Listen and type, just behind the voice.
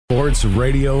Sports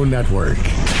Radio Network.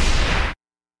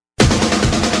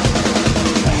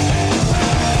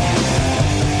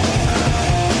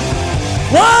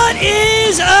 What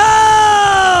is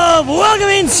up? Welcome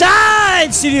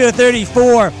inside Studio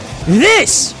 34.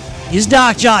 This is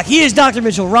Doc Jock. He is Dr.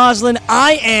 Mitchell Roslin.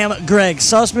 I am Greg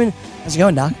Sussman. How's it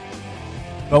going, Doc?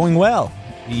 Going well.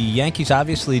 The Yankees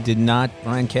obviously did not,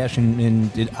 Brian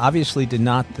Cashman obviously did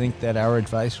not think that our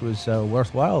advice was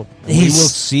worthwhile. We will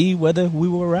see whether we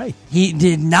were right. He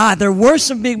did not. There were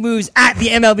some big moves at the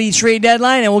MLB trade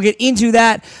deadline, and we'll get into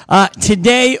that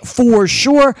today for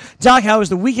sure. Doc, how was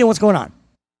the weekend? What's going on?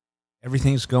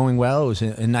 Everything's going well. It was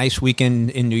a nice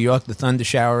weekend in New York. The thunder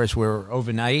showers were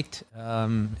overnight,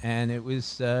 and it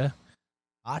was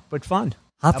hot but fun.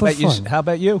 How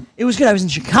about you? It was good. I was in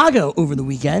Chicago over the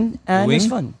weekend, and it was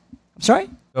fun. I'm sorry?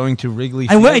 Going to Wrigley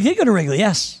Field? I did go to Wrigley,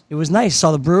 yes. It was nice.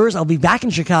 Saw the Brewers. I'll be back in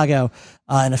Chicago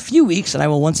in a few weeks, and I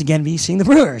will once again be seeing the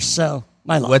Brewers. So,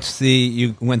 my luck.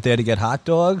 You went there to get hot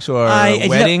dogs or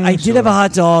weddings? I did have a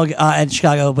hot dog at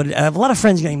Chicago, but I have a lot of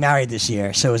friends getting married this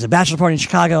year. So, it was a bachelor party in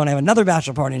Chicago, and I have another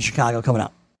bachelor party in Chicago coming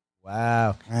up.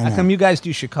 Wow. How come you guys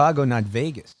do Chicago, not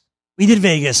Vegas? We did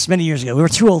Vegas many years ago. We were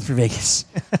too old for Vegas.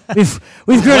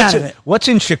 We've grown out of it. What's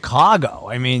in Chicago?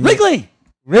 I mean, Wrigley,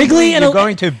 and you're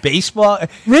going to baseball.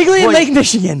 Wrigley and Lake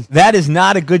Michigan. That is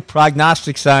not a good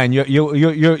prognostic sign.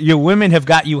 Your women have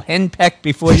got you henpecked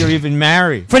before you're even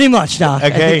married. Pretty much, Doc.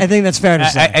 Okay, I think that's fair to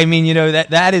say. I mean,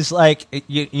 that is like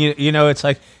it's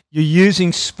like you're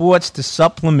using sports to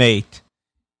supplement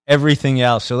everything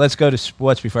else. So let's go to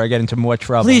sports before I get into more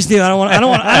trouble. Please do. I don't want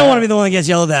to be the one that gets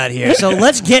yelled at here. So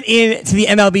let's get into the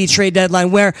MLB trade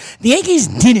deadline, where the Yankees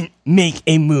didn't make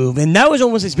a move, and that was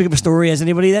almost as big of a story as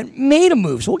anybody that made a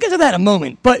move. So we'll get to that in a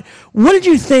moment. But what did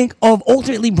you think of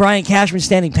ultimately Brian Cashman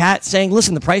standing pat, saying,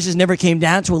 "Listen, the prices never came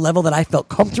down to a level that I felt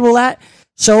comfortable at,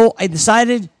 so I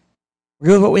decided we're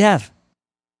good with what we have."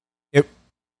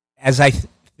 As I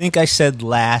think I said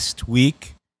last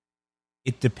week,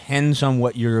 it depends on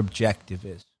what your objective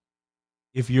is.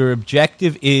 If your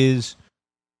objective is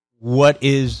what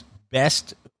is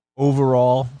best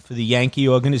overall for the Yankee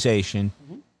organization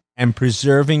and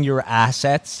preserving your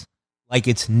assets like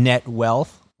it's net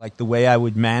wealth, like the way I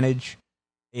would manage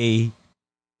a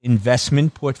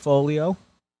investment portfolio,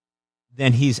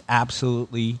 then he's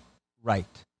absolutely right.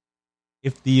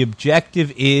 If the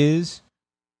objective is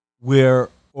we're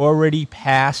already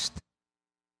past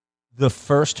the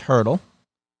first hurdle,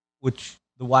 which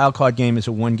the wild card game is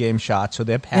a one-game shot, so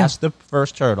they're past the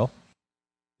first hurdle.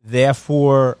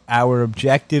 Therefore, our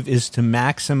objective is to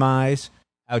maximize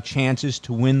our chances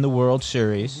to win the World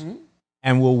Series,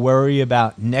 and we'll worry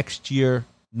about next year,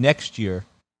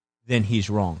 then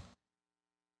he's wrong.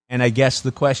 And I guess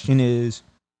the question is,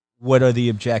 what are the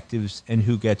objectives and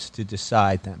who gets to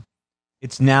decide them?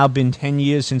 It's now been 10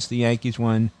 years since the Yankees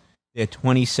won their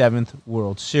 27th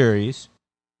World Series.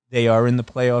 They are in the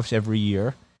playoffs every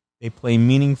year. They play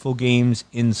meaningful games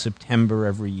in September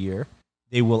every year.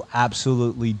 They will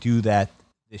absolutely do that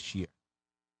this year.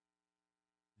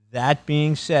 That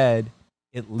being said,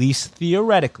 at least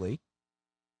theoretically,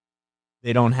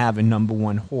 they don't have a number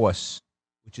one horse,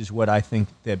 which is what I think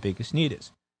their biggest need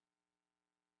is.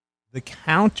 The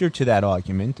counter to that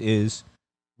argument is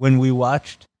when we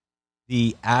watched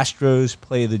the Astros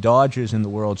play the Dodgers in the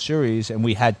World Series and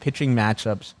we had pitching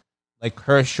matchups like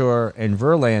Kershaw and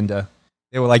Verlander,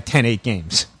 they were like 10-8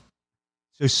 games.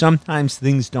 So sometimes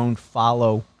things don't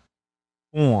follow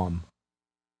form.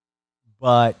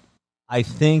 But I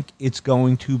think it's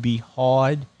going to be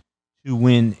hard to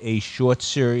win a short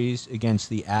series against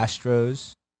the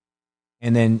Astros.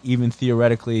 And then even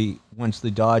theoretically, once the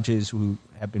Dodgers, who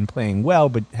have been playing well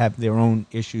but have their own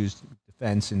issues,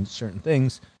 defense and certain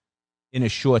things, in a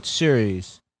short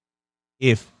series,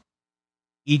 if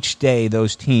each day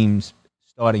those teams'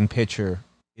 starting pitcher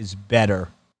is better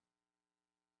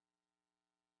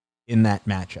in that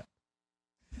matchup.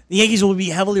 The Yankees will be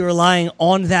heavily relying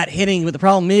on that hitting, but the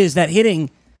problem is that hitting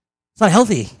is not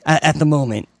healthy at the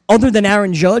moment. Other than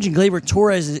Aaron Judge and Gleyber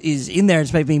Torres is in there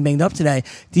despite being banged up today,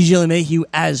 DJ LeMahieu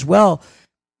as well.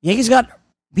 The Yankees got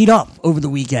beat up over the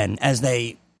weekend as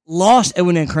they lost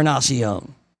Edwin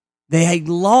Encarnacion. They had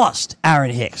lost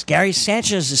Aaron Hicks. Gary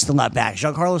Sanchez is still not back.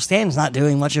 Giancarlo Stanton's not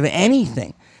doing much of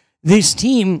anything. This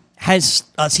team has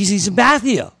CC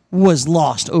Sabathia was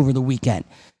lost over the weekend.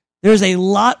 There's a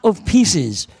lot of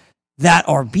pieces that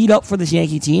are beat up for this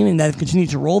Yankee team and that have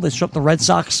continued to roll. They struck the Red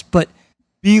Sox, but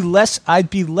I'd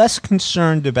be less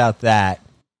concerned about that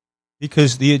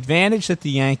because the advantage that the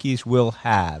Yankees will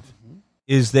have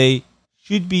is they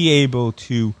should be able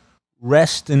to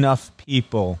rest enough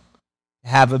people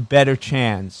to have a better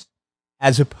chance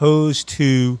as opposed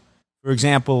to, for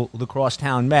example, the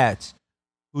Crosstown Mets,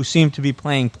 who seem to be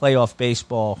playing playoff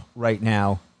baseball right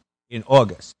now in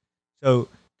August. So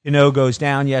Cano goes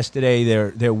down yesterday.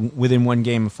 They're within one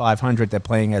game of 500. They're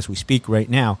playing as we speak right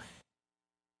now.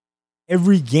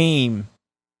 Every game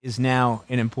is now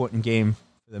an important game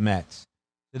for the Mets.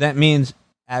 So that means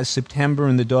as September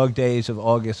and the dog days of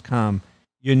August come,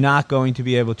 you're not going to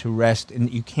be able to rest,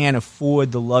 and you can't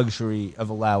afford the luxury of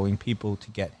allowing people to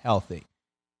get healthy.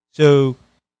 So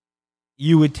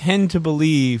you would tend to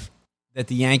believe that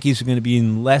the Yankees are going to be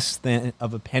in less than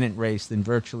of a pennant race than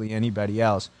virtually anybody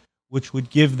else, which would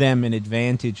give them an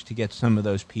advantage to get some of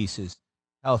those pieces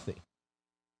healthy.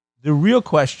 The real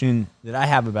question that I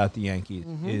have about the Yankees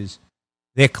is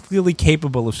they're clearly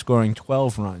capable of scoring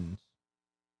 12 runs,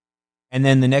 and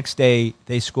then the next day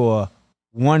they score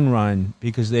 1 run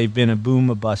because they've been a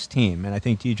boom or bust team, and I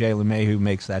think DJ LeMahieu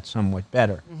makes that somewhat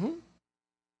better.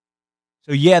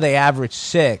 So yeah, they average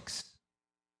 6,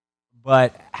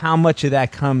 but how much of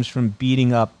that comes from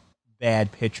beating up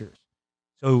bad pitchers?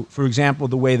 So, for example,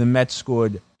 the way the Mets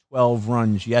scored 12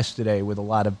 runs yesterday with a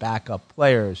lot of backup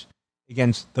players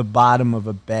against the bottom of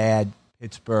a bad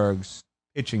Pittsburgh's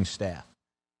pitching staff.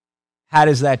 How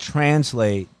does that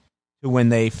translate to when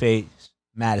they face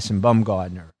Madison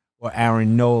Bumgarner or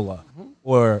Aaron Nola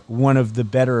or one of the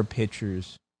better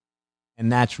pitchers?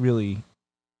 And that's really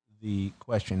the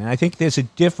question. And I think there's a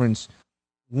difference.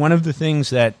 One of the things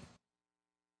that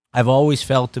I've always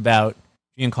felt about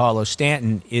Giancarlo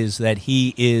Stanton is that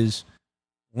he is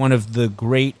one of the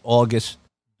great August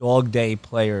dog day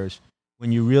players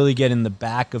when you really get in the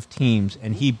back of teams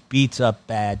and he beats up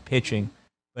bad pitching.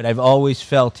 But I've always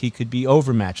felt he could be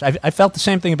overmatched. I felt the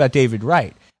same thing about David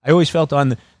Wright. I always felt on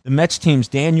the Mets teams,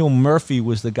 Daniel Murphy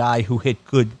was the guy who hit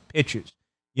good pitches.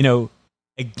 You know,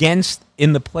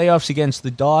 in the playoffs against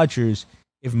the Dodgers,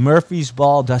 if Murphy's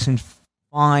ball doesn't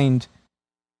find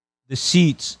the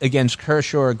seats against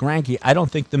Kershaw or Greinke, I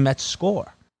don't think the Mets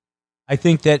score. I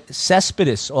think that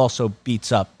Cespedes also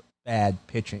beats up bad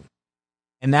pitching.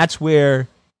 And that's where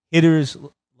hitters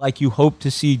like you hope to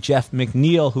see Jeff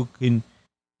McNeil, who can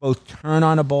both turn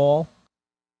on a ball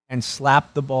and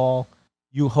slap the ball,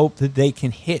 you hope that they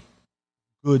can hit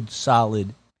good,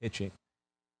 solid pitching.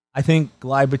 I think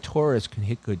Gleyber Torres can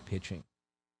hit good pitching.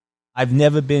 I've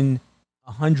never been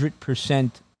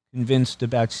 100% convinced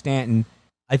about Stanton.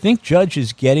 I think Judge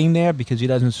is getting there because he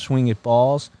doesn't swing at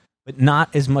balls, but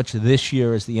not as much this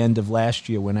year as the end of last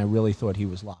year when I really thought he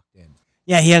was locked in.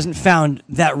 Yeah, he hasn't found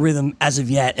that rhythm as of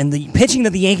yet. And the pitching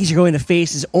that the Yankees are going to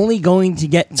face is only going to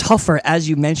get tougher, as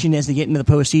you mentioned, as they get into the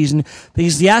postseason,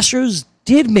 because the Astros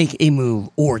did make a move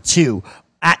or two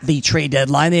at the trade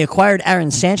deadline. They acquired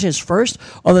Aaron Sanchez first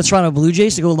on the Toronto Blue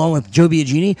Jays to go along with Joe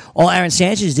Biagini. All Aaron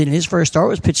Sanchez did in his first start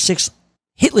was pitch 6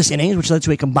 hitless innings, which led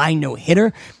to a combined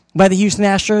no-hitter by the Houston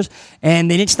Astros,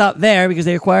 and they didn't stop there because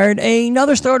they acquired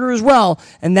another starter as well,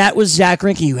 and that was Zach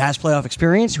Greinke, who has playoff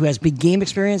experience, who has big game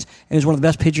experience, and is one of the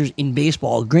best pitchers in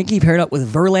baseball. Greinke paired up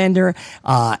with Verlander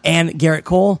and Garrett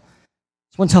Cole.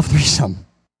 It's one tough threesome.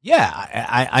 Yeah,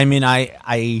 I mean,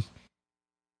 I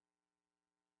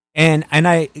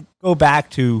go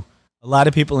back to a lot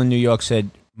of people in New York said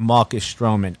Marcus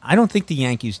Stroman. I don't think the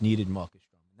Yankees needed Marcus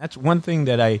Stroman. That's one thing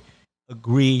that I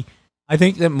agree. I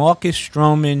think that Marcus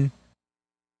Stroman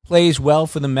plays well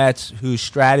for the Mets, whose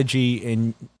strategy,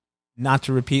 and not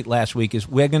to repeat last week, is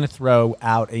we're going to throw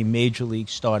out a major league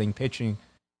starting pitching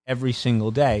every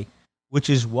single day, which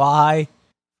is why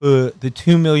for the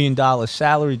 $2 million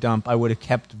salary dump, I would have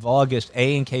kept Vargas,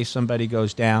 in case somebody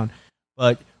goes down.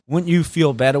 But wouldn't you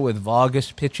feel better with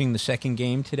Vargas pitching the second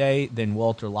game today than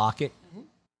Walter Lockett?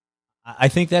 I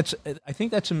think that's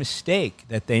a mistake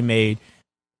that they made,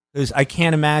 because I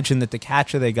can't imagine that the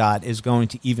catcher they got is going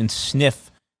to even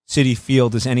sniff Citi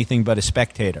Field as anything but a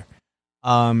spectator.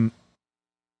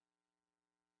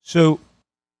 So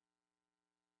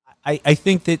I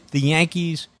think that the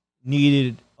Yankees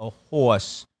needed a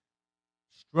horse.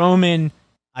 Stroman,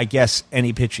 I guess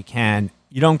any pitcher can.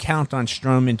 You don't count on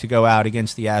Stroman to go out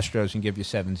against the Astros and give you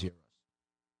 7-0.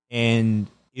 And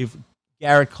if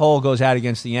Garrett Cole goes out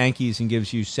against the Yankees and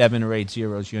gives you 7 or 8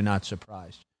 zeros, you're not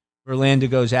surprised. Verlander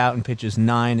goes out and pitches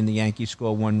 9 and the Yankees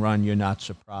score 1 run, you're not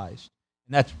surprised.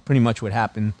 And that's pretty much what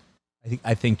happened,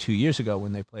 I think 2 years ago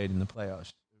when they played in the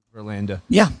playoffs. Verlander,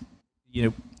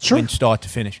 Sure. went start to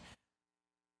finish.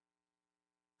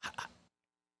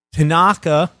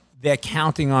 Tanaka, they're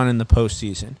counting on in the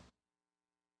postseason.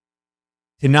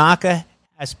 Tanaka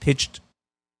has pitched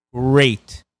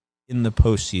great in the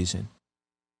postseason.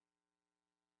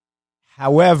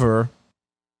 However,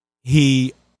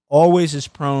 he always is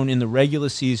prone in the regular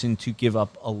season to give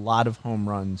up a lot of home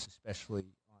runs, especially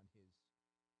on his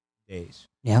days.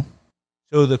 Yeah.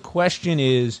 So the question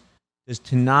is, does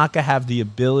Tanaka have the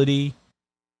ability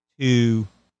to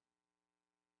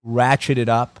ratchet it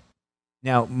up?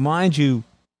 Now, mind you,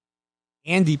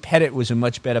 Andy Pettitte was a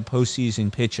much better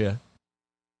postseason pitcher.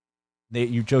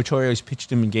 Joe Torre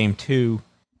pitched him in Game 2,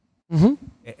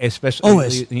 especially when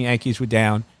the Yankees were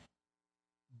down.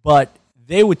 But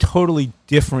they were totally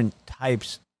different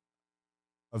types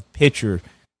of pitcher.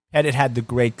 Pettitte had the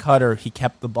great cutter. He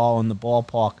kept the ball in the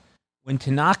ballpark. When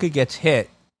Tanaka gets hit,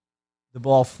 the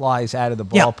ball flies out of the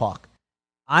ballpark.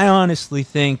 I honestly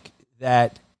think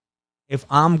that if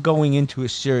I'm going into a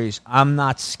series, I'm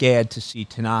not scared to see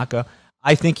Tanaka.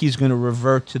 I think he's going to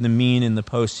revert to the mean in the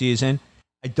postseason.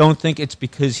 I don't think it's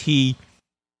because he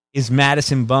is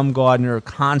Madison Bumgarner,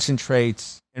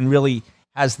 concentrates, and really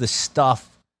has the stuff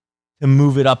to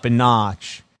move it up a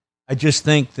notch. I just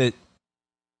think that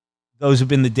those have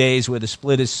been the days where the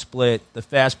split is split, the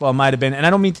fastball might have been, and I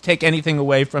don't mean to take anything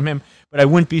away from him, but I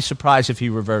wouldn't be surprised if he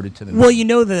reverted to the mean. Well, you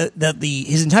know that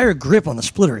his entire grip on the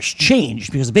splitter has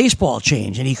changed because the baseball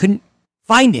changed, and he couldn't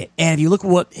find it. And if you look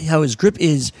at how his grip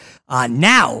is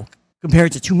now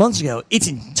compared to 2 months ago, it's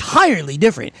entirely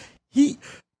different. He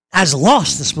has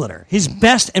lost the splitter, his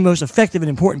best and most effective and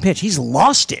important pitch. He's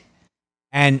lost it.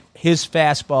 And his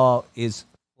fastball is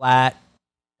flat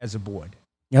as a board.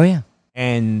 Oh, yeah.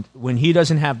 And when he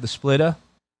doesn't have the splitter,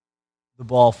 the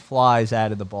ball flies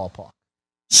out of the ballpark.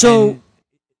 So, and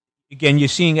again, you're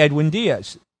seeing Edwin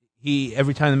Diaz.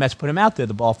 Every time the Mets put him out there,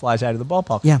 the ball flies out of the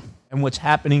ballpark. Yeah. And what's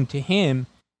happening to him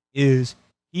is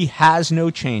he has no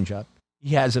changeup.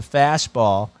 He has a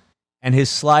fastball, and his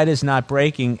slider's not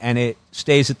breaking, and it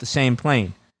stays at the same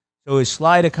plane. So his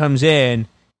slider comes in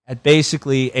at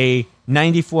basically a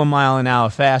 94-mile-an-hour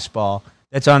fastball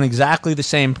that's on exactly the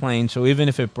same plane, so even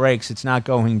if it breaks, it's not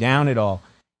going down at all.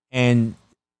 And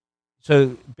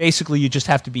so basically you just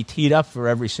have to be teed up for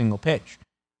every single pitch.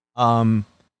 And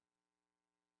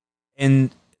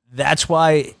that's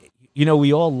why,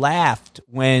 we all laughed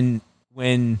when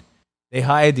they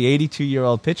hired the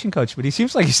 82-year-old pitching coach, but he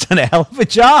seems like he's done a hell of a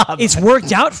job. It's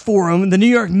worked out for him. The New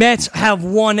York Mets have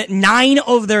won 9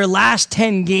 of their last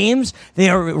 10 games. They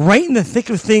are right in the thick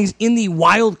of things in the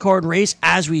wild card race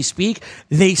as we speak.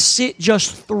 They sit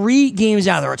just 3 games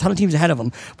out. There are a ton of teams ahead of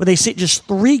them, but they sit just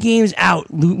 3 games out,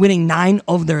 winning 9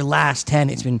 of their last 10.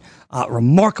 It's been a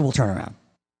remarkable turnaround.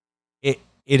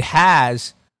 It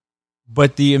has,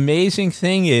 but the amazing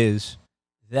thing is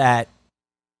that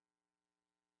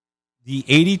the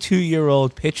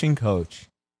 82-year-old pitching coach,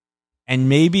 and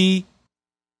maybe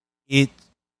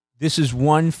this is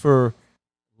one for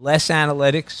less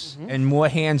analytics and more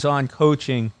hands-on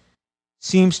coaching,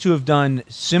 seems to have done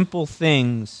simple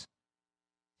things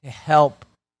to help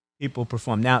people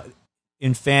perform. Now,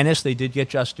 in fairness, they did get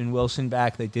Justin Wilson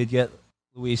back. They did get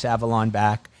Luis Avalon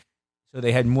back. So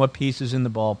they had more pieces in the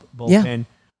bullpen. Yeah.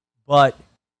 But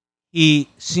he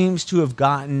seems to have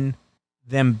gotten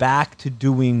them back to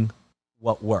doing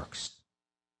what works.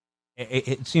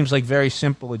 It seems like very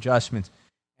simple adjustments.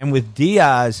 And with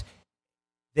Diaz,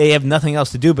 they have nothing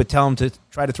else to do but tell him to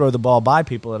try to throw the ball by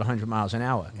people at 100 miles an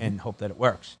hour and hope that it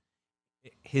works.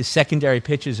 His secondary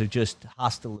pitches are just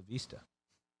hasta la vista.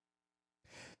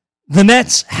 The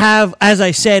Mets have, as I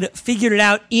said, figured it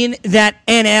out in that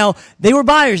NL. They were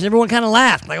buyers, and everyone kind of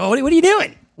laughed. Like, what are you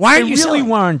doing? Why aren't you really selling?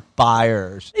 Weren't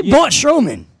buyers. They bought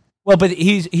Stroman. Well, but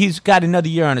he's got another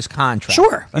year on his contract.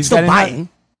 Sure, but still buying.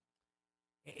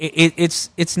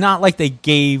 It's not like they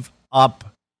gave up.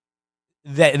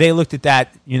 They looked at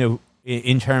that,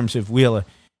 in terms of Wheeler.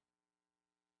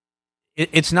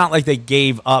 It's not like they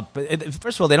gave up.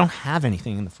 First of all, they don't have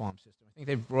anything in the farm system. I think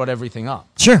they've brought everything up.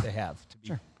 Sure, they have. To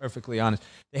be perfectly honest,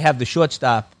 they have the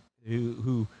shortstop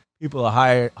who people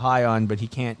are high on, but he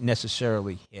can't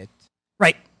necessarily hit.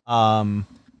 Right. And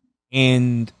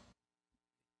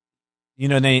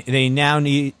they now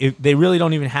need. They really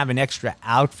don't even have an extra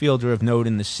outfielder of note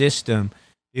in the system,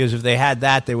 because if they had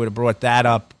that, they would have brought that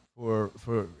up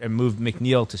and moved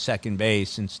McNeil to second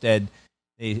base. Instead,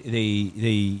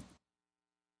 they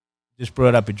just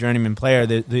brought up a journeyman player.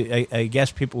 I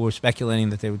guess people were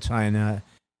speculating that they would sign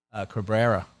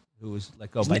Cabrera, who was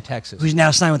let go by Texas. Who's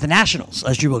now signed with the Nationals,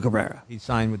 as Asdrubal Cabrera. He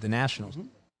signed with the Nationals.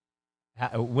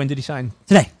 When did he sign?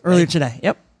 Earlier today.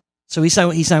 Yep. So he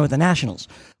signed with the Nationals.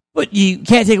 But you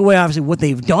can't take away, obviously, what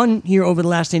they've done here over the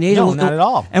last 10 days. No, not at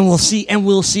all. And we'll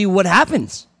see what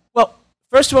happens. Well,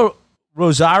 first of all,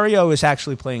 Rosario is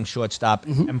actually playing shortstop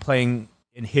and playing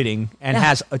and hitting and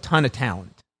has a ton of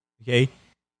talent. Okay,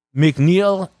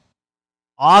 McNeil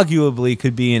arguably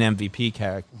could be an MVP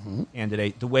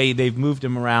candidate. The way they've moved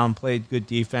him around, played good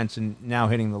defense, and now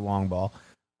hitting the long ball.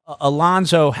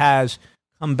 Alonso has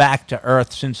come back to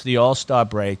earth since the All-Star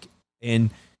break,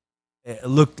 and it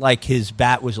looked like his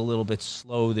bat was a little bit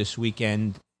slow this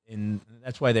weekend, and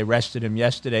that's why they rested him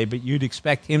yesterday. But you'd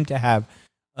expect him to have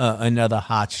another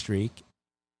hot streak.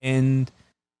 And,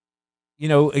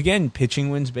 again, pitching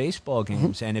wins baseball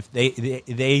games. And if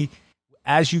they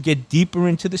as you get deeper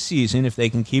into the season, if they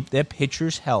can keep their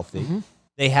pitchers healthy,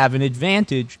 they have an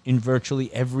advantage in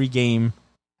virtually every game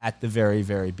at the very,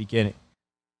 very beginning.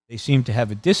 They seem to have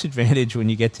a disadvantage when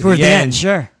you get to the end.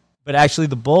 Sure. But actually,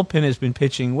 the bullpen has been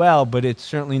pitching well, but it's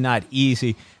certainly not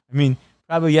easy. I mean,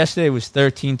 probably yesterday was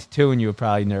 13-2, and you were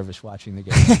probably nervous watching the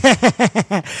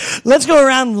game. Let's go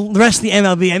around the rest of the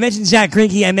MLB. I mentioned Zach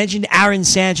Greinke. I mentioned Aaron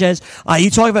Sanchez. You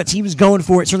talk about teams going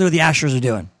for it, certainly what the Astros are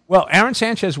doing. Well, Aaron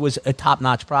Sanchez was a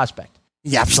top-notch prospect.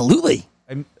 Yeah, absolutely.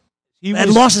 He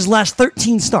lost his last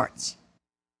 13 starts.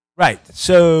 Right.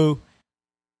 So,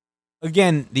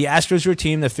 again, the Astros are a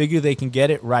team that figure they can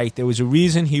get it right. There was a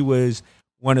reason he was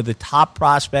one of the top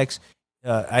prospects.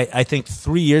 I think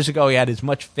 3 years ago he had as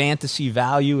much fantasy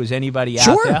value as anybody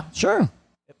out there. Sure.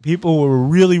 People were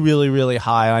really, really, really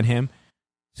high on him.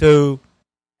 So,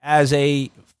 as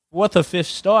a fourth or fifth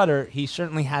starter, he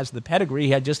certainly has the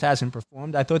pedigree. He just hasn't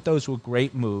performed. I thought those were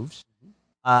great moves.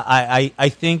 I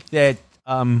think that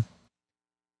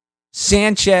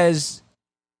Sanchez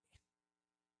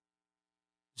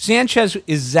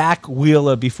is Zach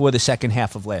Wheeler before the second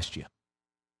half of last year.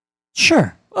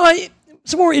 Sure. Well,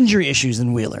 some more injury issues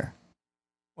than Wheeler.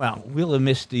 Well, Wheeler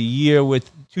missed 2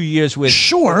 years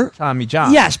with Tommy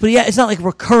John. Yes, but it's not like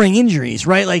recurring injuries,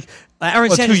 right? Like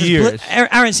Aaron Sanchez 2 years.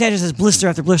 Aaron Sanchez has blister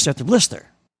after blister after blister.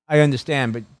 I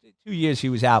understand, but 2 years he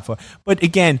was out for. But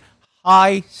again,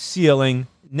 high ceiling,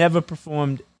 never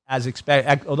performed as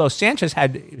expected. Although Sanchez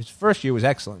had his first year was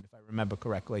excellent, if I remember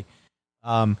correctly.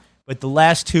 But the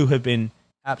last two have been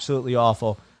absolutely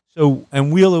awful. So,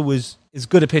 and Wheeler was as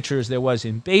good a pitcher as there was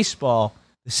in baseball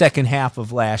the second half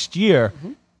of last year.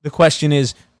 The question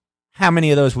is, how many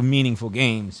of those were meaningful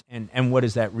games, and what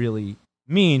does that really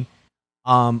mean?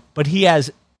 But he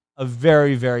has a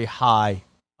very, very high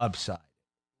upside.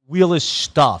 Wheeler's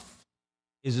stuff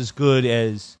is as good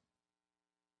as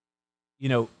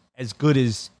the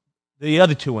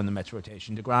other two on the Mets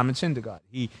rotation, DeGrom and Syndergaard.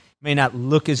 He may not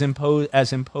look as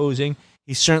imposing.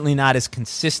 He's certainly not as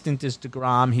consistent as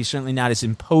DeGrom. He's certainly not as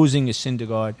imposing as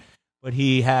Syndergaard, but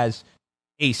he has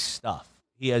ace stuff.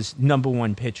 He has number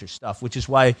one pitcher stuff, which is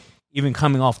why even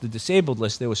coming off the disabled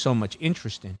list, there was so much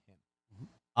interest in him.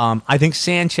 I think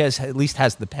Sanchez at least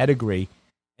has the pedigree,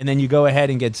 and then you go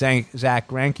ahead and get Zach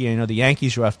Greinke. I know the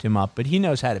Yankees roughed him up, but he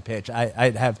knows how to pitch.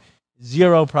 I'd have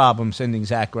zero problem sending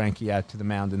Zach Greinke out to the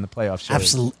mound in the playoff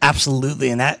series. Absolutely,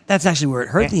 and that's actually where it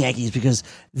hurt the Yankees because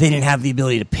they didn't have the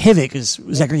ability to pivot because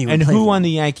Zach Greinke would And play who for on them.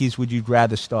 the Yankees would you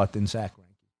rather start than Zach Greinke?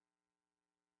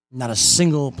 Not a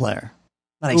single player.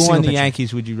 Not a Who single on the pitcher.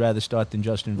 Yankees would you rather start than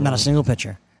Justin Verlander? Not a single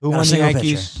pitcher. Who Not on a the single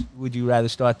Yankees pitcher. would you rather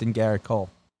start than Garrett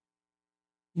Cole?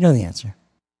 You know the answer.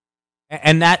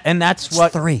 And that's It's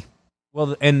what. three.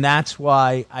 Well, and that's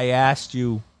why I asked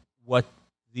you what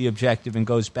the objective and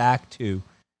goes back to.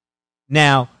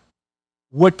 Now,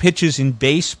 what pitches in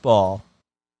baseball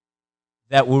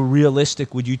that were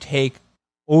realistic would you take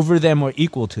over them or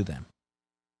equal to them?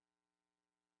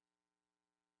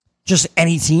 Just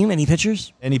any team, any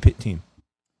pitchers? Any pit team.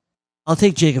 I'll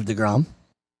take Jacob deGrom.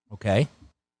 Okay.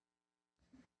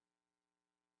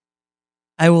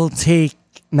 I will take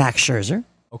Max Scherzer.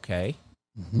 Okay.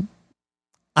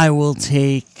 I will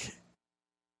take.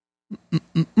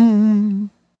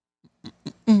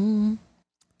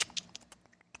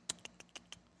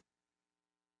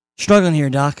 Struggling here,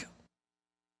 Doc.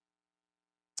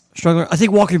 Struggling. I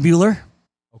think Walker Buehler.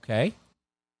 Okay.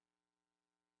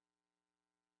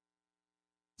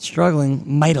 Struggling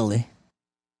mightily.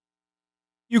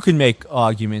 You can make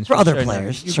arguments For other certain-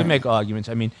 players, You sure. can make arguments.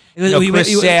 I mean, I was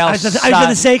Chris Sale's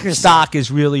gonna say Chris stock is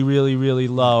really, really, really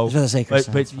low. I was gonna say Chris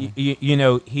Sale, But it's fine.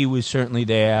 he was certainly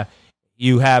there.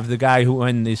 You have the guy who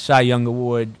won the Cy Young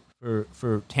Award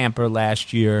for Tampa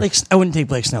last year, I wouldn't take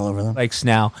Blake Snell over them. like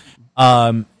Snell.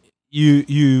 Nola's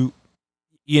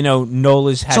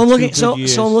had So I'm two looking. good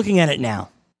years. So I'm looking at it now.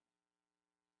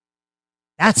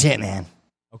 That's it, man.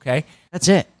 Okay. That's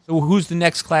it. So who's the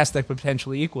next class that could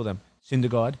potentially equal them?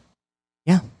 Syndergaard.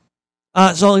 Yeah.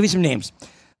 So I'll give you some names.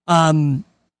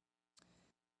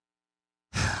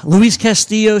 Luis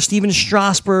Castillo, Steven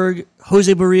Strasburg,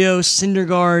 Jose Barrios,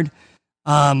 Syndergaard,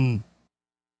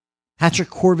 Patrick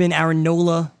Corbin, Aaron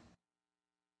Nola.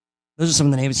 Those are some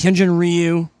of the names. Hyunjin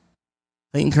Ryu,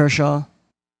 Clayton Kershaw.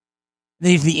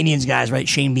 Then you have the Indians guys, right?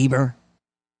 Shane Bieber,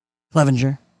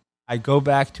 Clevenger, I go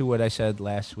back to what I said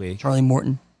last week. Charlie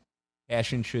Morton.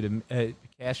 Cashman should have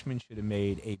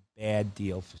made a bad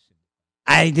deal for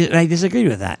Cindy. I disagree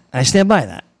with that. I stand by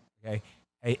that. Okay,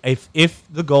 if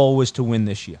the goal was to win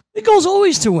this year, The goal's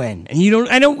always to win, and you don't.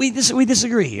 I don't. We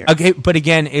disagree here. okay. But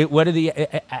again, what are the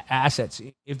assets?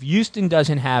 If Houston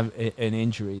doesn't have an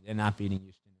injury, they're not beating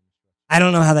Houston. I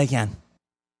don't know how they can.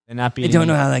 They're not I beating. don't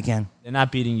know how they can. They're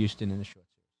not beating Houston in the short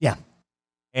series. Yeah,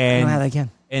 I don't know how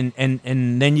And they can.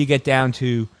 and then you get down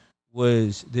to,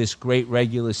 was this great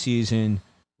regular season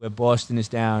where Boston is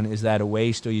down, is that a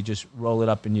waste, or you just roll it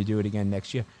up and you do it again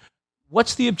next year?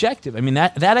 What's the objective? I mean,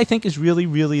 that I think is really,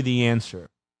 really the answer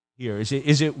here.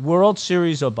 Is it World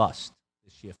Series or bust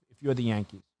this year if you're the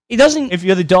Yankees? It doesn't. If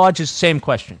you're the Dodgers, same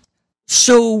question.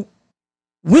 So,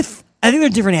 I think they're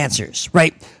different answers,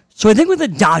 right? So I think with the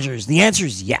Dodgers, the answer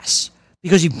is yes,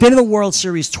 because you've been in the World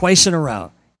Series twice in a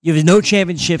row. You have no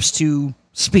championships to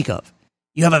speak of.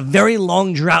 You have a very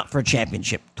long drought for a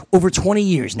championship, over 20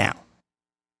 years now.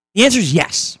 The answer is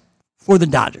yes for the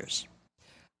Dodgers.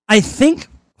 I think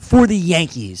for the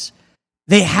Yankees,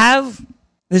 they have,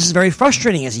 this is very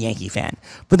frustrating as a Yankee fan,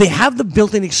 but they have the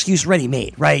built-in excuse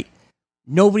ready-made, right?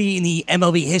 Nobody in the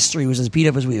MLB history was as beat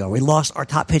up as we are. We lost our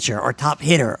top pitcher, our top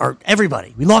hitter,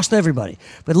 everybody. We lost everybody.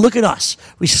 But look at us.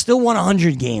 We still won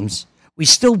 100 games. We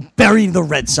still buried the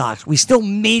Red Sox. We still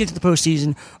made it to the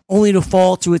postseason, only to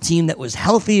fall to a team that was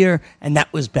healthier and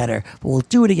that was better. But we'll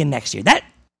do it again next year. That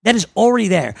is already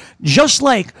there. Just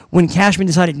like when Cashman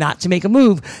decided not to make a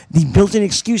move, the built-in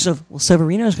excuse of, well,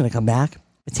 Severino's going to come back.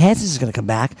 Betances is going to come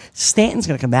back. Stanton's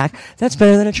going to come back. That's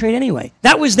better than a trade anyway.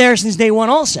 That was there since day one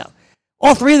also.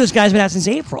 All three of those guys have been out since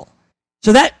April.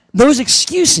 So those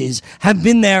excuses have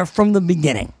been there from the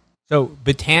beginning. So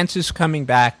Betances coming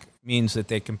back means that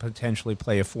they can potentially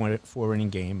play a four-inning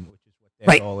game, which is what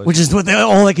their goal is. Which is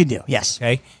all they could do, yes.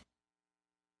 Okay.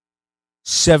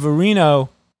 Severino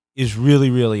is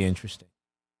really, really interesting.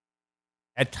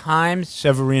 At times,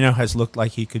 Severino has looked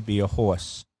like he could be a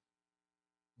horse.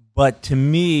 But to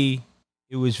me,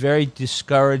 it was very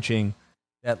discouraging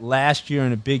that last year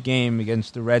in a big game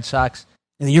against the Red Sox,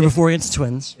 and the year before against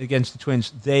the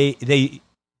Twins, they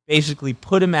basically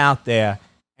put him out there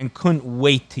and couldn't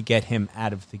wait to get him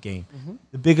out of the game. Mm-hmm.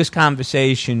 The biggest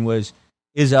conversation was,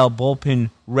 is our bullpen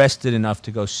rested enough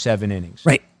to go 7 innings?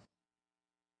 Right.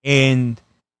 And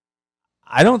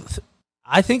I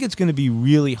think it's going to be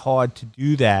really hard to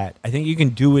do that. I think you can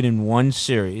do it in one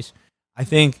series. I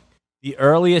think the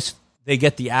earliest they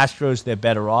get the Astros, they're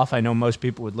better off. I know most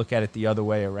people would look at it the other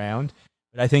way around.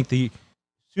 But I think the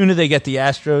sooner they get the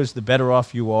Astros, the better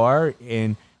off you are.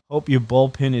 And hope your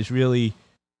bullpen is really,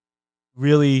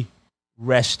 really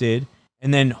rested.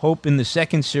 And then hope in the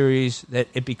second series that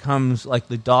it becomes like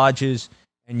the Dodgers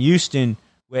and Houston,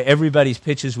 where everybody's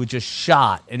pitches were just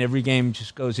shot and every game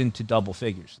just goes into double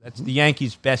figures. That's the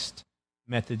Yankees' best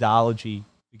methodology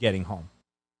for getting home,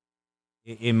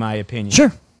 in my opinion.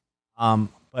 Sure.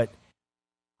 But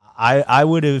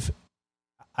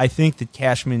I think that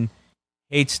Cashman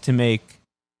hates to make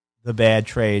the bad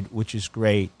trade, which is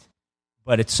great.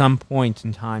 But at some point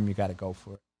in time, you got to go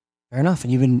for it. Fair enough,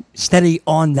 and you've been steady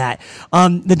on that.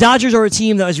 The Dodgers are a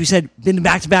team that, as we said, been to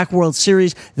back-to-back World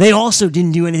Series. They also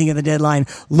didn't do anything at the deadline,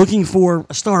 looking for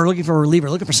a star, looking for a reliever,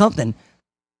 looking for something.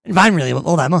 And Vine really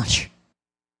all that much.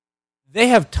 They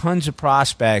have tons of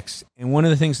prospects, and one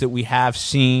of the things that we have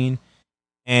seen,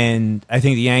 and I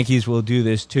think the Yankees will do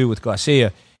this too with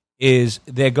Garcia, is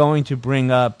they're going to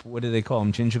bring up, what do they call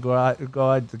him, Gingergaard?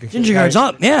 Gingergaard's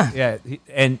up, yeah. Yeah,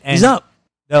 and he's up.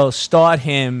 They'll start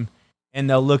him, and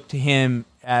they'll look to him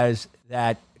as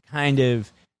that kind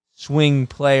of swing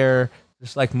player,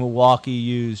 just like Milwaukee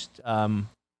used,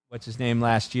 what's his name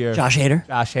last year? Josh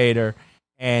Hader.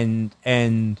 And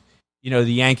the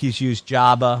Yankees used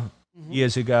Jabba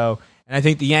years ago. And I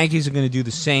think the Yankees are going to do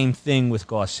the same thing with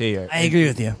Garcia. I agree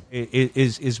with you.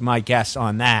 Is my guess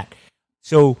on that.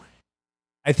 So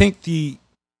I think the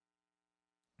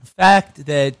fact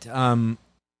that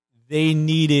they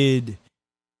needed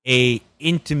a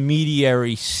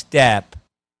intermediary step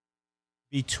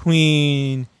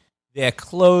between their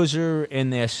closer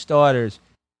and their starters,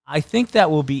 I think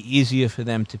that will be easier for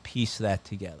them to piece that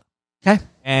together. Okay.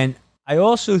 And I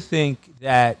also think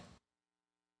that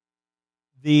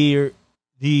the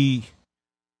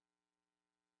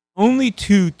only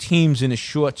two teams in a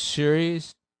short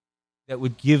series that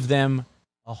would give them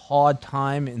a hard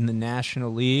time in the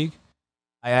National League,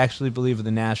 I actually believe are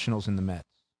the Nationals and the Mets.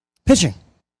 Pitching.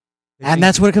 And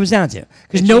that's what it comes down to.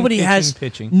 Because nobody has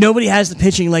the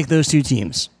pitching like those two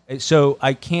teams. So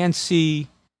I can see,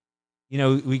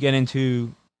 we get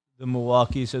into the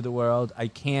Milwaukees of the world. I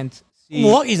can't see.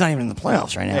 Milwaukee's not even in the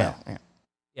playoffs right now.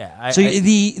 Yeah. So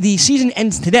the season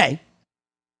ends today.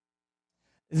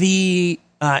 The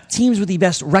teams with the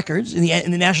best records in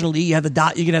the National League, you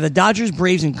can have the Dodgers,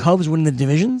 Braves, and Cubs winning the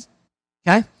divisions.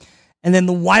 Okay, and then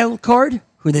the wild card,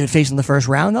 who they would face in the first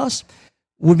round,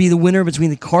 would be the winner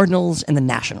between the Cardinals and the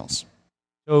Nationals.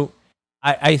 So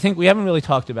I think we haven't really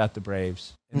talked about the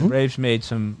Braves. And the Braves made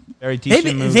some very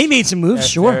decent moves. They made some moves,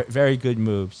 sure. Very, very good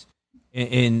moves.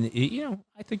 I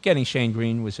think getting Shane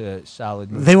Green was a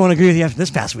solid move. They won't agree with you after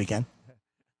this past weekend.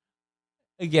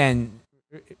 Again,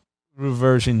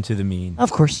 reversion to the mean.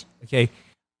 Of course. Okay.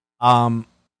 But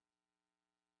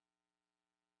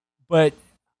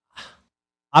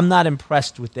I'm not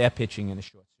impressed with their pitching in a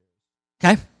short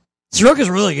series. Okay. Soroka's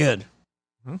really good.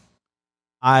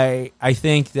 I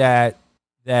think that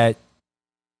the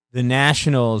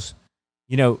Nationals,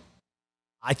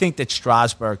 I think that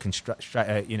Strasburg can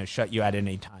shut you out at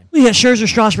any time. Well, yeah, Scherzer,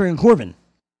 Strasburg, and Corbin.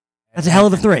 That's a hell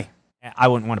of a three. I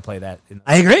wouldn't want to play that.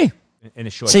 I agree. In a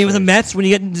short Same with the series. Mets when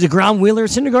you get DeGrom, Wheeler,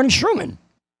 Syndergaard, and Stroman.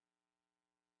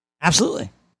 Absolutely.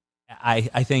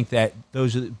 I think that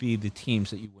those would be the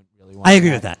teams that you wouldn't really want I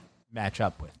agree with that. Match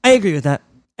up with. I agree with that.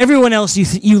 Everyone else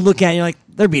you look at and you're like,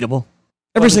 they're beatable.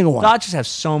 Every single one. The Dodgers have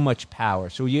so much power.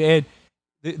 So you add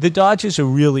the Dodgers are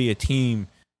really a team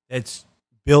that's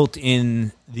built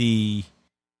in the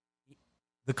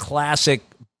classic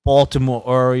Baltimore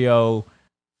Oreo,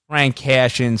 Frank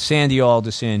Cashin, Sandy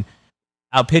Alderson.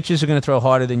 Our pitchers are going to throw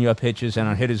harder than your pitchers, and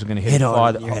our hitters are going to hit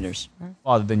farther than your hitters.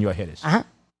 Farther than your hitters. Uh-huh.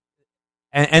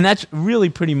 And that's really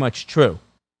pretty much true.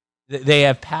 They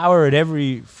have power at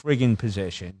every friggin'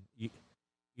 position.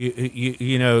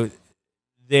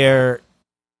 Their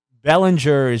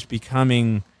Bellinger is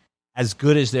becoming as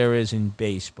good as there is in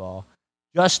baseball.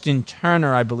 Justin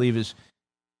Turner, I believe, is.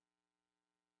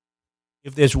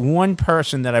 If there's one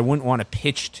person that I wouldn't want to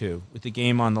pitch to with the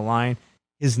game on the line,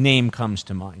 his name comes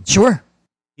to mind. Sure.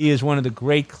 He is one of the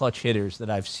great clutch hitters that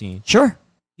I've seen. Sure.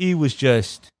 He was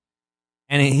just,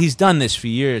 and he's done this for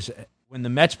years. When the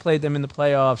Mets played them in the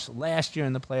playoffs, last year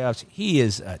in the playoffs, he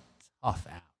is a tough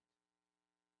out.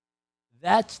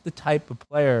 That's the type of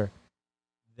player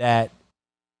that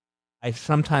I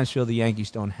sometimes feel the Yankees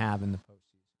don't have in the postseason.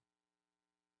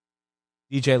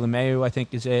 DJ LeMahieu, I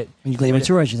think, is it. And Gleyber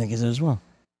Torres, you think, is it as well?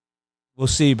 We'll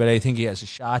see, but I think he has a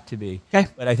shot to be. Okay.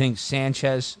 But I think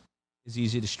Sanchez is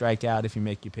easy to strike out if you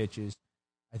make your pitches.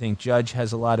 I think Judge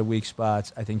has a lot of weak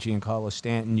spots. I think Giancarlo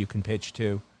Stanton you can pitch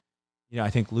to. I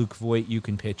think Luke Voit you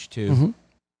can pitch to.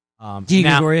 Mm-hmm. Didi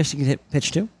Gregorius you can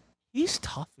pitch to? He's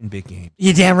tough in big games.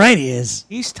 You're damn right he is.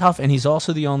 He's tough, and he's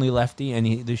also the only lefty,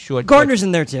 and the short... Gardner's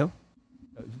in there, too.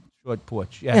 Short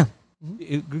porch, yeah.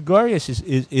 Gregorius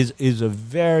is a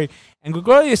very... And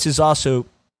Gregorius is also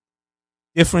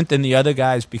different than the other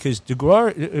guys because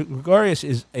Gregorius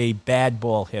is a bad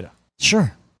ball hitter.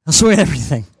 Sure. He'll swing at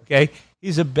everything. Okay?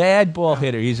 He's a bad ball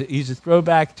hitter. He's a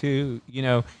throwback to,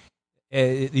 the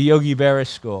Yogi Berra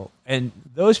school. And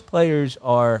those players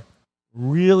are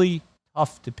really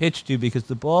tough to pitch to because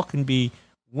the ball can be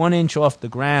 1 inch off the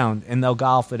ground and they'll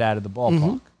golf it out of the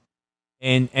ballpark.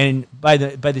 And by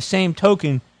the same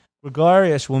token,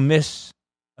 Gregorius will miss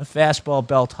a fastball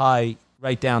belt high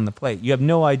right down the plate. You have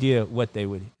no idea what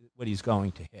he's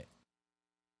going to hit.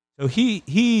 So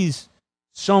he's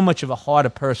so much of a harder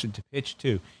person to pitch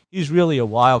to. He's really a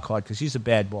wild card because he's a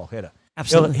bad ball hitter.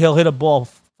 Absolutely. He'll hit a ball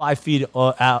 5 feet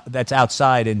out that's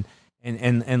outside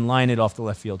and line it off the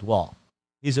left field wall.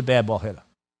 He's a bad ball hitter.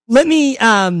 Let me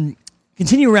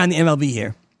continue around the MLB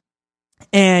here.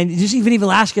 And did you see Vinny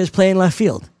Velasquez play in left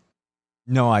field?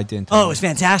 No, I didn't. Oh, it was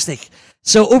fantastic.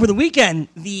 So over the weekend,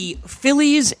 the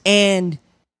Phillies and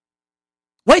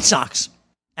White Sox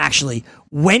actually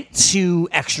went to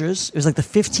extras. It was like the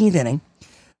 15th inning.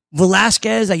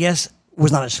 Velasquez, I guess,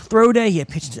 was not his throw day. He had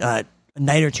pitched a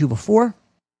night or two before.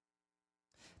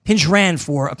 Pinch ran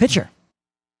for a pitcher.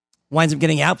 Winds up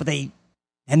getting out, but they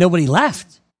had nobody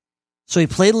left. So he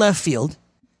played left field,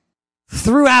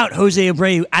 threw out Jose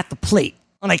Abreu at the plate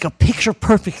on like a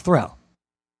picture-perfect throw.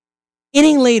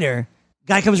 Inning later,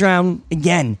 guy comes around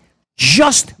again,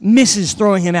 just misses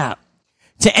throwing him out.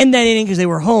 To end that inning, because they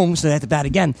were home, so they had to bat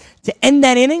again. To end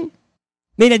that inning,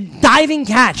 made a diving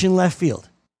catch in left field.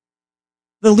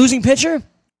 The losing pitcher,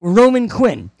 Roman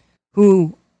Quinn,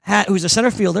 who's a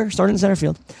center fielder, started in center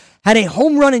field, had a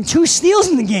home run and 2 steals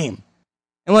in the game,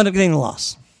 and wound up getting the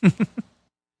loss.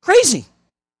 Crazy.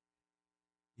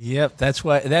 Yep, that's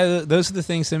why. Those are the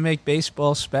things that make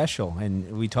baseball special.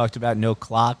 And we talked about no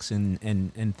clocks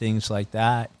and things like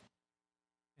that.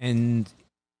 And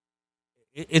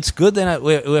it's good that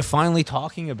we're finally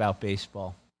talking about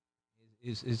baseball.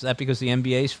 Is that because the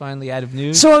NBA is finally out of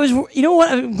news? So you know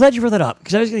what? I'm glad you brought that up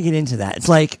because I was going to get into that. It's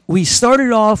like we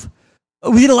started off,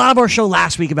 we did a lot of our show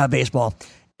last week about baseball,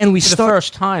 and we started the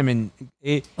first time, and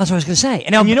that's what I was going to say.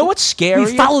 And now, you know what's scary?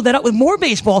 We followed that up with more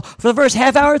baseball for the first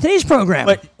half hour of today's program.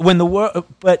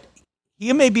 But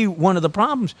here may be one of the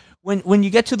problems. When you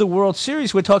get to the World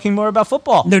Series, we're talking more about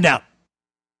football. No doubt.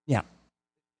 Yeah.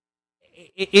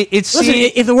 Listen,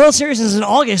 if the World Series is in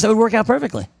August, that would work out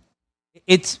perfectly.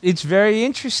 It's very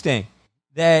interesting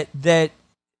that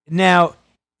now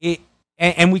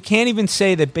and we can't even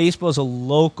say that baseball is a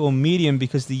local medium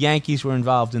because the Yankees were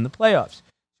involved in the playoffs.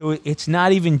 So it's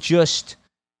not even just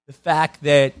the fact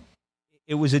that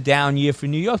it was a down year for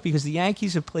New York because the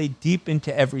Yankees have played deep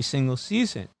into every single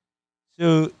season.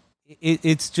 So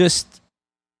it's just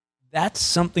that's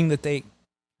something that they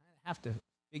have to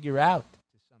figure out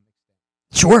to some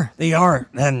extent. Sure, they are,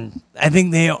 and I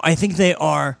think they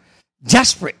are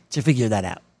desperate to figure that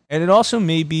out. And it also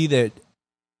may be that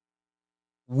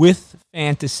with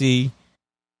fantasy,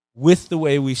 with the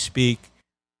way we speak,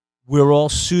 we're all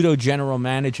pseudo general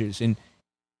managers. And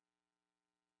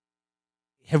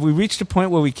have we reached a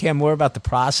point where we care more about the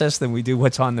process than we do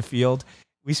what's on the field?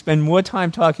 We spend more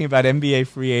time talking about NBA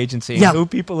free agency and who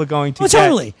people are going to get.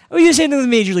 Totally. We just into the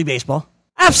Major League Baseball.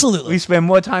 Absolutely. We spend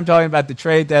more time talking about the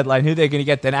trade deadline, who they're going to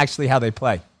get, than actually how they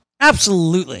play.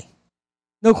 Absolutely.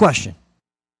 No question.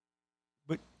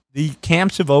 But the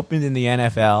camps have opened in the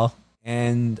NFL,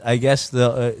 and I guess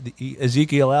the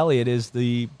Ezekiel Elliott is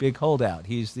the big holdout.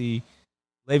 He's the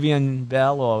Le'Veon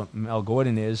Bell, or Mel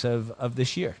Gordon is, of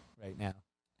this year right now.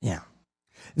 Yeah.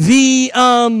 The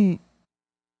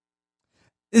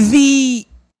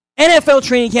NFL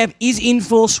training camp is in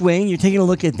full swing. You're taking a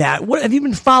look at that. What have you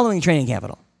been following training camp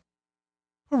at all?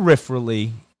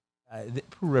 Peripherally,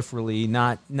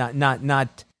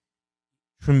 not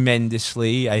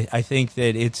tremendously. I think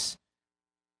that it's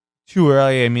too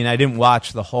early. I mean, I didn't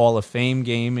watch the Hall of Fame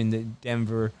game in the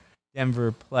Denver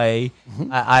play. Mm-hmm.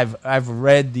 I've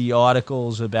read the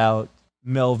articles about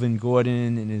Melvin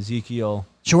Gordon and Ezekiel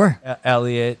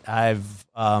Elliott. I've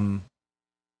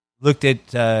looked at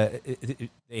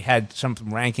they had some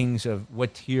rankings of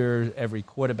what tier every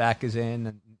quarterback is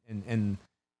in and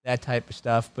that type of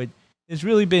stuff. But there's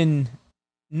really been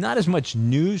not as much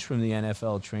news from the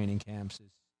NFL training camps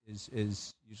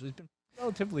as usually. It's been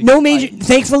relatively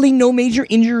thankfully, no major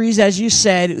injuries, as you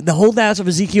said. The holdouts of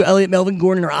Ezekiel Elliott, Melvin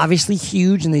Gordon are obviously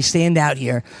huge, and they stand out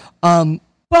here.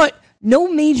 But no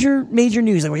major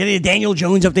news. Like we're getting a Daniel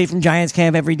Jones update from Giants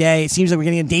camp every day. It seems like we're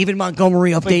getting a David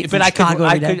Montgomery update from Chicago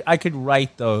every day. I could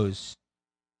write those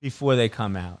before they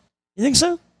come out. You think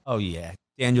so? Oh, yeah.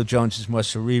 Daniel Jones is more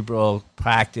cerebral,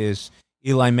 practice.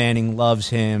 Eli Manning loves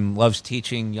him, loves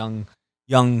teaching young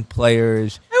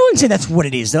players. I wouldn't say that's what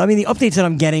it is, though. I mean, the updates that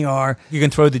I'm getting are you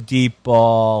can throw the deep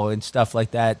ball and stuff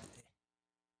like that.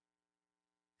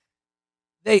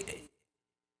 The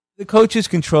coaches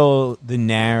control the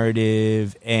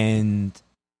narrative, and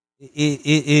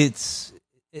it's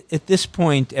at this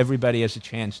point everybody has a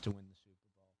chance to win the Super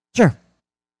Bowl. Sure.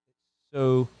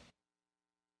 So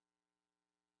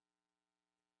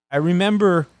I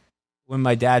remember when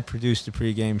my dad produced a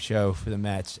pregame show for the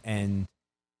Mets, and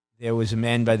there was a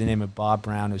man by the name of Bob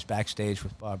Brown who was backstage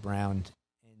with Bob Brown.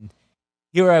 And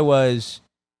here I was,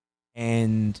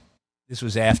 and this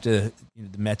was after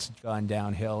the Mets had gone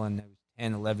downhill, and I was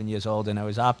 10, 11 years old, and I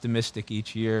was optimistic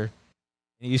each year. And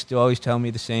he used to always tell me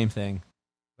the same thing.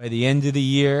 By the end of the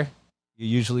year, you're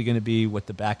usually going to be what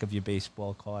the back of your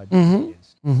baseball card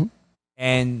is. Mm-hmm.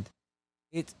 And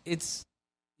it's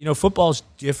football's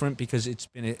different because it's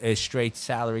been a straight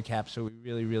salary cap, so we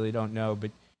really, really don't know.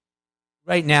 But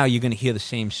right now, you're going to hear the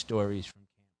same stories from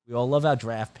camp. We all love our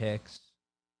draft picks.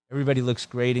 Everybody looks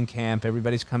great in camp.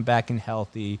 Everybody's come back and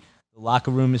healthy. The locker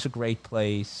room is a great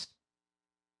place.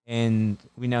 And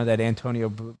we know that Antonio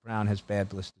Brown has bad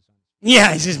blisters on his feet.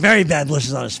 Yeah, he's just very bad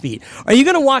blisters on his feet. Are you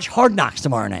going to watch Hard Knocks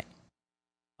tomorrow night?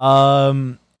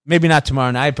 Maybe not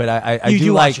tomorrow night, but I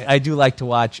do like to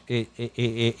watch it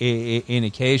in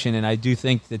occasion, and I do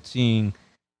think that seeing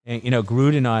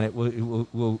Gruden on it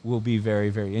will be very,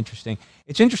 very interesting.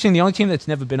 It's interesting. The only team that's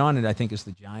never been on it, I think, is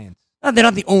the Giants. They're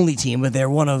not the only team, but they're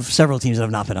one of several teams that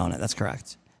have not been on it. That's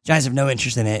correct. Giants have no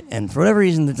interest in it, and for whatever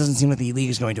reason, it doesn't seem like the league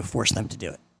is going to force them to do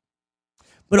it.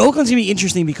 But Oakland's going to be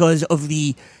interesting because of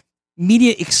the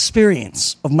media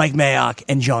experience of Mike Mayock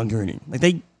and John Gruden. Like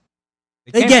they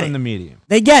came get from it. The media.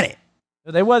 They get it.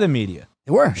 They were the media.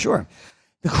 They were, sure.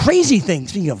 The crazy thing,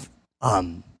 speaking of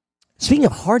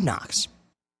Hard Knocks,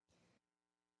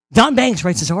 Don Banks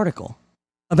writes this article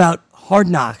about Hard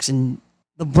Knocks and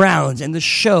the Browns and the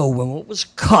show and what was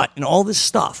cut and all this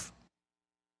stuff,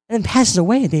 and then passes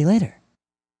away a day later.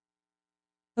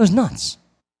 That was nuts.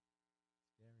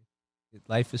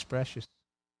 Life is precious.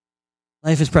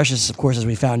 Life is precious, of course, as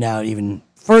we found out even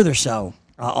further so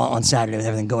on Saturday with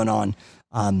everything going on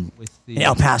in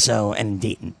El Paso and in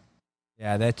Dayton.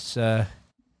 Yeah, that's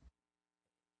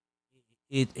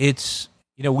it's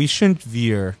we shouldn't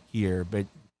veer here, but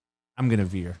I'm going to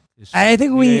veer. I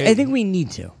think we need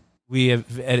to. We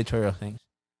have editorial things.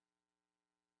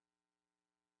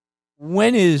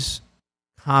 When is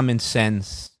common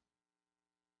sense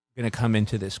going to come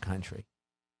into this country?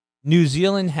 New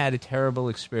Zealand had a terrible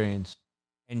experience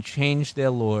and changed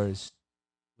their laws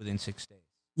within 6 days.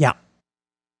 Yeah.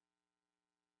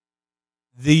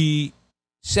 The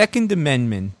Second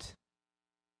Amendment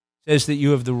says that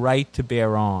you have the right to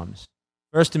bear arms.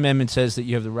 First Amendment says that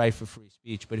you have the right for free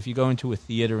speech, but if you go into a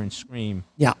theater and scream,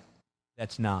 yeah,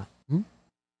 that's not. Hmm?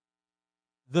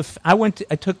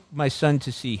 I took my son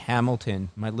to see Hamilton,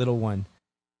 my little one,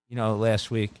 last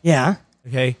week. Yeah.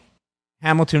 Okay.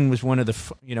 Hamilton was one of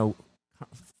the,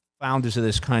 founders of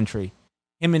this country.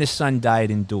 Him and his son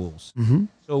died in duels. Mm-hmm.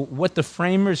 So what the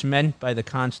framers meant by the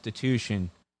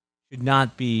Constitution should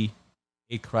not be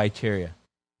a criteria.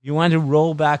 You want to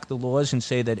roll back the laws and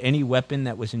say that any weapon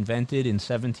that was invented in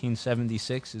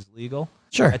 1776 is legal?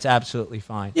 Sure. That's absolutely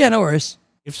fine. Yeah, no worries.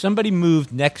 If somebody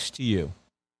moved next to you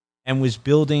and was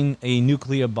building a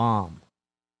nuclear bomb,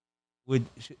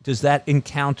 does that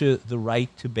encounter the right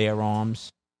to bear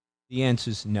arms? The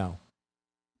answer is no.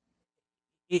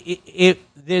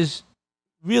 There's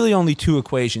really only two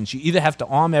equations. You either have to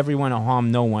arm everyone or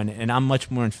harm no one, and I'm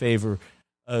much more in favor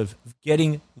of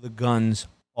getting the guns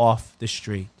off the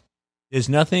street. There's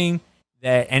nothing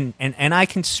that, and I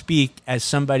can speak as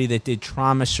somebody that did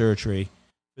trauma surgery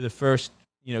for the first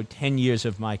 10 years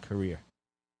of my career.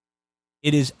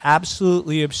 It is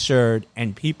absolutely absurd,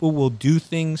 and people will do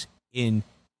things in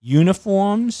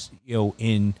uniforms,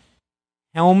 in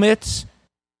helmets,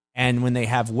 and when they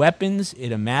have weapons,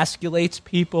 it emasculates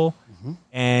people,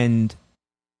 and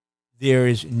there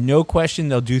is no question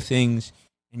they'll do things,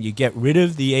 and you get rid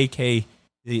of the AK,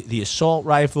 the assault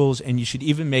rifles, and you should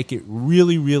even make it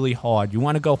really, really hard. You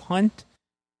want to go hunt?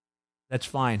 That's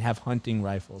fine. Have hunting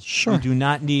rifles. Sure. You do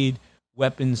not need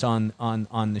weapons on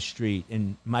the street.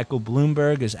 And Michael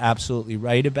Bloomberg is absolutely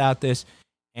right about this,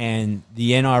 and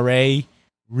the NRA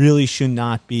really should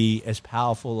not be as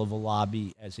powerful of a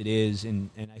lobby as it is, and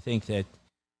I think that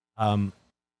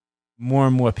more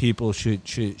and more people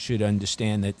should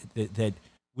understand that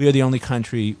we are the only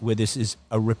country where this is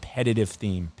a repetitive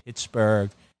theme. Pittsburgh,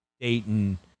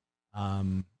 Dayton,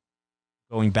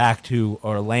 going back to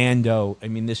Orlando. I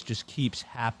mean, this just keeps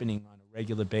happening on a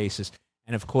regular basis,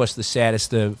 and of course, the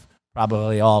saddest of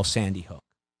probably all, Sandy Hook.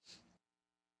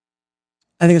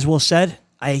 I think it's well said.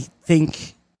 I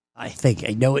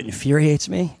know it infuriates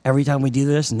me every time we do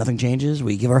this and nothing changes.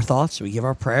 We give our thoughts, we give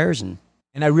our prayers, and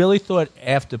I really thought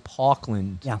after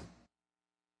Parkland, yeah,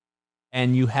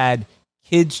 and you had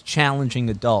kids challenging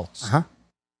adults,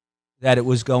 that it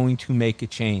was going to make a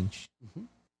change. Mm-hmm.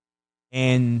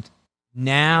 And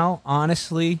now,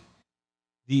 honestly,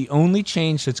 the only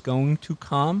change that's going to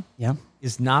come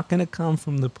is not going to come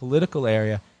from the political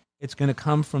area. It's going to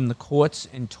come from the courts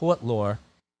and tort law.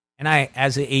 And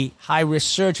as a high-risk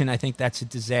surgeon, I think that's a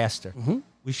disaster. Mm-hmm.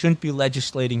 We shouldn't be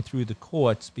legislating through the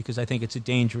courts because I think it's a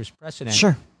dangerous precedent.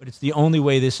 Sure. But it's the only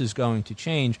way this is going to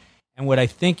change. And what I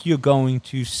think you're going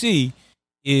to see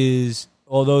is,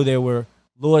 although there were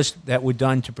laws that were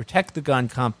done to protect the gun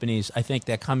companies, I think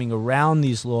they're coming around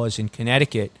these laws in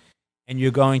Connecticut, and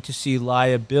you're going to see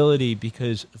liability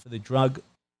because for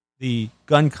the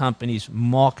gun companies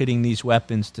marketing these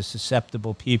weapons to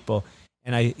susceptible people.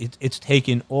 And it's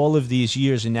taken all of these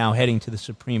years and now heading to the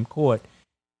Supreme Court.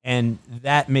 And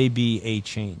that may be a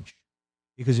change.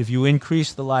 Because if you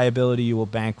increase the liability, you will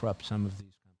bankrupt some of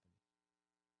these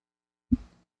companies.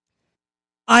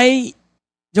 I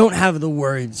don't have the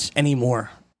words anymore.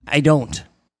 I don't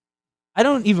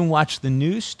even watch the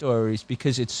news stories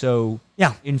because it's so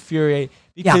infuriating.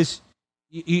 Because,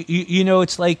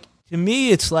 it's like, to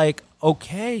me, it's like,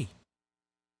 okay.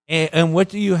 And what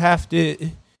do you have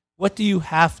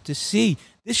to see?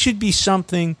 This should be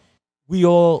something we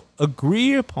all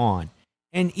agree upon.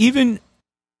 And even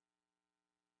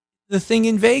the thing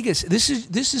in Vegas, this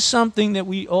is something that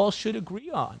we all should agree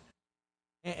on.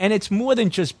 And it's more than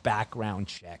just background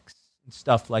checks and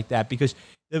stuff like that, because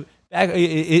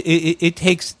it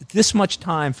takes this much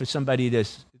time for somebody to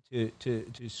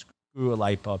screw a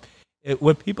light bulb.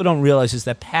 What people don't realize is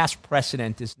that past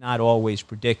precedent is not always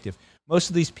predictive. Most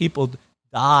of these people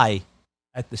die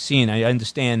at the scene. I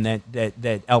understand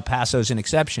that El Paso is an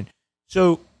exception.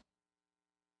 So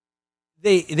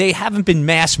they haven't been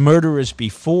mass murderers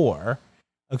before.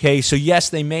 Okay, so yes,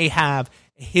 they may have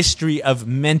a history of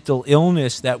mental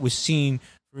illness that was seen,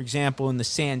 for example, in the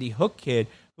Sandy Hook kid,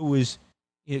 who was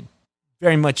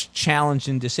very much challenged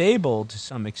and disabled to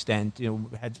some extent.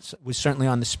 Was certainly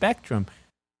on the spectrum.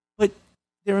 But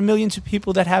there are millions of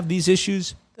people that have these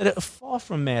issues that are far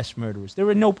from mass murderers. There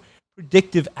are no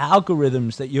predictive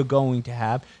algorithms that you're going to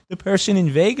have. The person in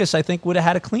Vegas, I think, would have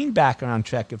had a clean background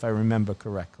check, if I remember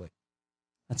correctly.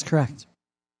 That's correct.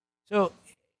 So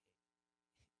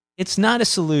it's not a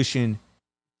solution.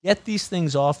 Get these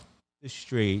things off the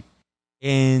street.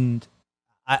 And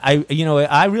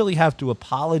I really have to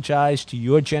apologize to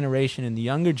your generation and the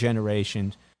younger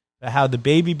generations for how the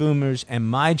baby boomers and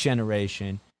my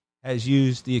generation has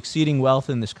used the exceeding wealth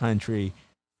in this country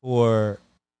for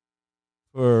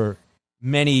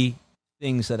many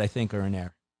things that I think are in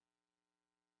error.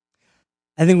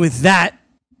 I think with that,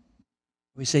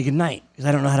 we say goodnight, because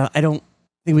I don't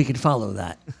think we can follow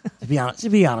that, to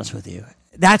be honest with you.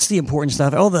 That's the important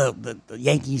stuff. All the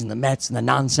Yankees and the Mets and the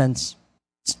nonsense.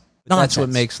 That's what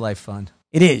makes life fun.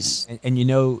 It is. And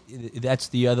that's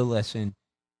the other lesson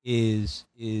is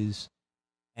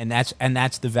and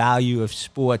that's the value of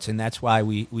sports, and that's why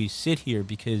we sit here,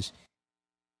 because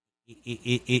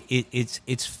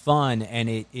it's fun,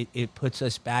 and it puts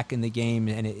us back in the game,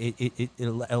 and it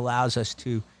allows us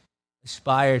to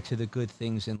aspire to the good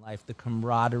things in life, the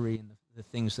camaraderie and the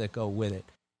things that go with it.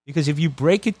 Because if you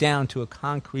break it down to a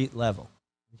concrete level,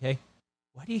 okay,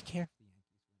 why do you care?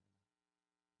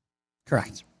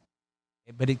 Correct.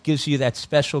 But it gives you that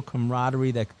special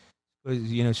camaraderie, that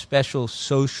special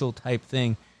social type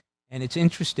thing. And it's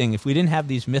interesting, if we didn't have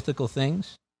these mythical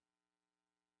things,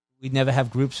 we'd never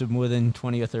have groups of more than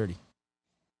 20 or 30.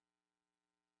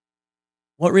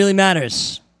 What really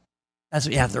matters, that's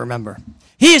what you have to remember.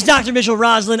 He is Dr. Mitchell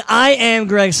Roslin. I am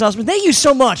Greg Sussman. Thank you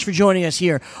so much for joining us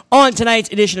here on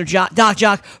tonight's edition of Doc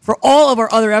Jock. For all of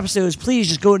our other episodes, please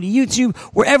just go to YouTube,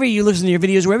 wherever you listen to your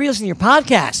videos, wherever you listen to your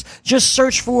podcasts. Just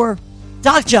search for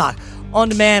Doc Jock. On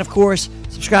demand, of course.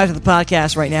 Subscribe to the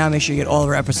podcast right now. Make sure you get all of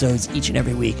our episodes each and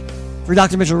every week. For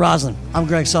Dr. Mitchell Roslin, I'm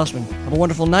Greg Sussman. Have a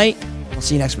wonderful night. We'll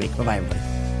see you next week. Bye-bye, everybody.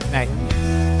 Good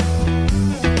night.